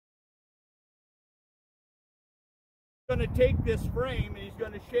He's going to take this frame and he's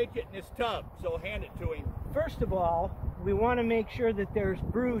going to shake it in his tub. So hand it to him. First of all, we want to make sure that there's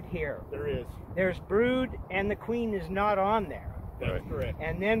brood here. There is. There's brood and the queen is not on there. That's correct.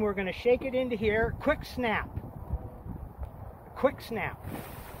 And then we're going to shake it into here. Quick snap. Quick snap.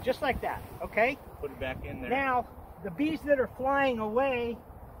 Just like that, okay? Put it back in there. Now, the bees that are flying away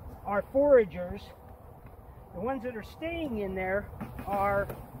are foragers. The ones that are staying in there are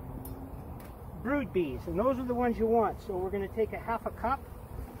brood bees, and those are the ones you want. So we're going to take a half a cup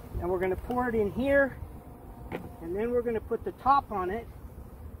and we're going to pour it in here, and then we're going to put the top on it,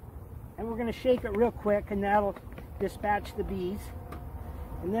 and we're going to shake it real quick, and that'll dispatch the bees.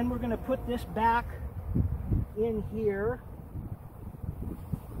 And then we're going to put this back in here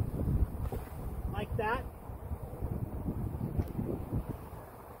like that.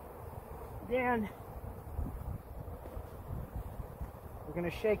 Then we're going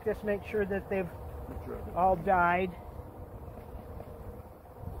to shake this, make sure that they've all died.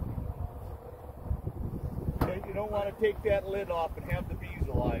 Okay, you don't want to take that lid off and have the bees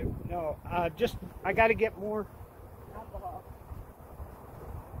alive. No, I got to get more alcohol.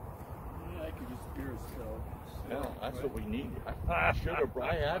 Yeah, I could use beer still. Yeah, that's right. What we need. I should have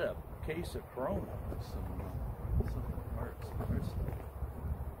brought. I had a case of Corona.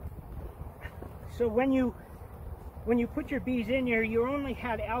 So when you put your bees in here, you only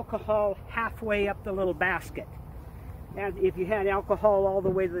had alcohol halfway up the little basket. And if you had alcohol all the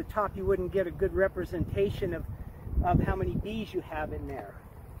way to the top, you wouldn't get a good representation of how many bees you have in there.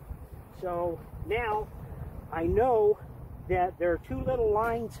 So now I know that there are two little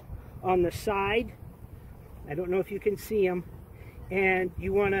lines on the side. I don't know if you can see them. And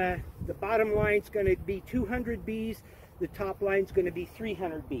you want to, the bottom line's going to be 200 bees, the top line's going to be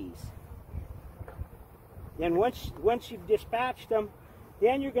 300 bees. Then once you've dispatched them,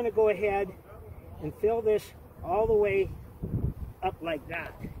 then you're going to go ahead and fill this all the way up like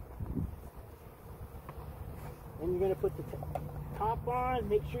that. And you're going to put the top on,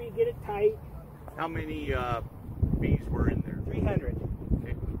 make sure you get it tight. How many bees were in there? 300.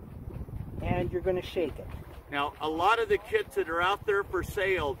 Okay. And you're going to shake it. Now, a lot of the kits that are out there for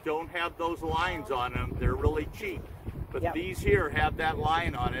sale don't have those lines on them. They're really cheap. But yep. These here have that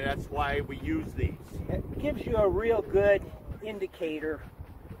line on it. That's why we use these. It gives you a real good indicator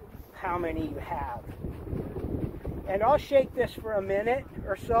how many you have. And I'll shake this for a minute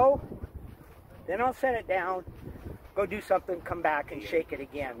or so. Then I'll set it down, go do something, come back and shake it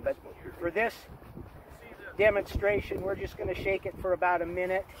again. But for this demonstration, we're just going to shake it for about a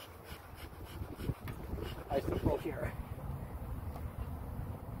minute. I suppose here.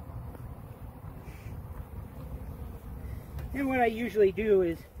 And what I usually do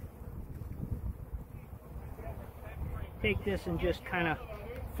is take this and just kind of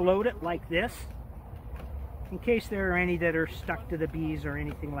float it like this, in case there are any that are stuck to the bees or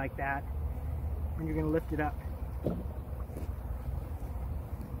anything like that. And you're going to lift it up.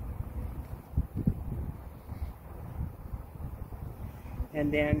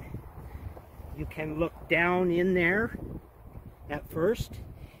 And then you can look down in there at first,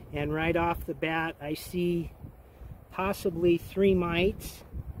 and right off the bat I see possibly 3 mites,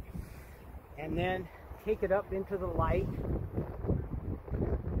 and then take it up into the light.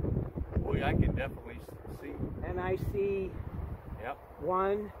 Boy, I can definitely see. And I see, yep,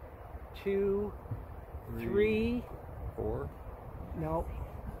 1, 2, 3, 4. No,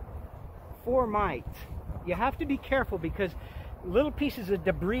 4 mites. You have to be careful because little pieces of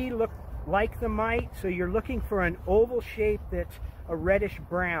debris look like the mite, so you're looking for an oval shape that's a reddish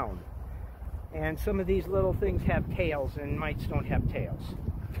brown. And some of these little things have tails, and mites don't have tails.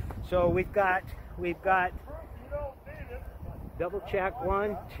 So we've got double check,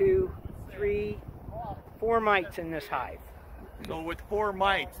 1, 2, 3, 4 mites in this hive. So with 4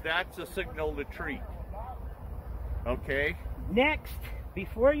 mites, that's a signal to treat. Okay. Next,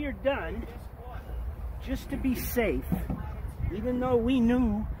 before you're done, just to be safe, even though we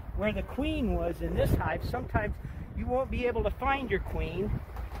knew where the queen was in this hive, sometimes you won't be able to find your queen.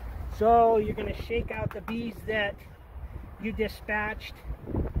 So you're going to shake out the bees that you dispatched,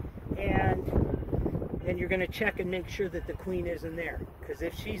 and then you're going to check and make sure that the queen isn't there. Because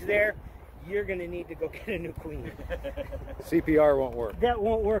if she's there, you're going to need to go get a new queen. CPR won't work. That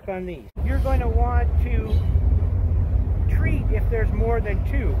won't work on these. You're going to want to treat if there's more than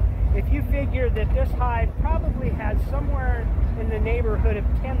 2. If you figure that this hive probably has somewhere in the neighborhood of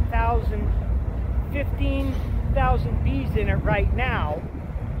 10,000, 15,000 bees in it right now,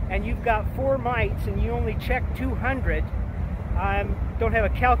 and you've got 4 mites and you only check 200, don't have a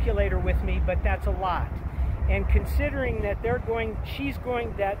calculator with me, but that's a lot. And considering that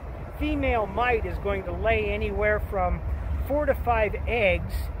that female mite is going to lay anywhere from 4 to 5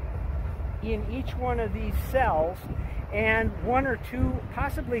 eggs in each one of these cells, and 1 or 2,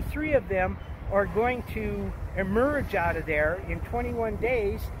 possibly 3 of them are going to emerge out of there in 21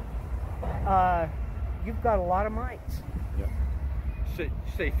 days. You've got a lot of mites. Yeah.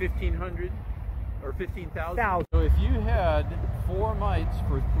 Say 1,500 or 15,000? So if you had 4 mites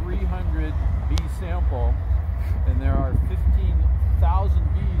for 300 bee sample, and there are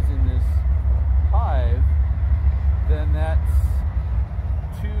 15,000 bees in this hive, then that's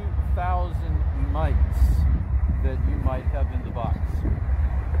 2,000 mites that you might have in the box.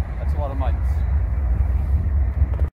 That's a lot of mites.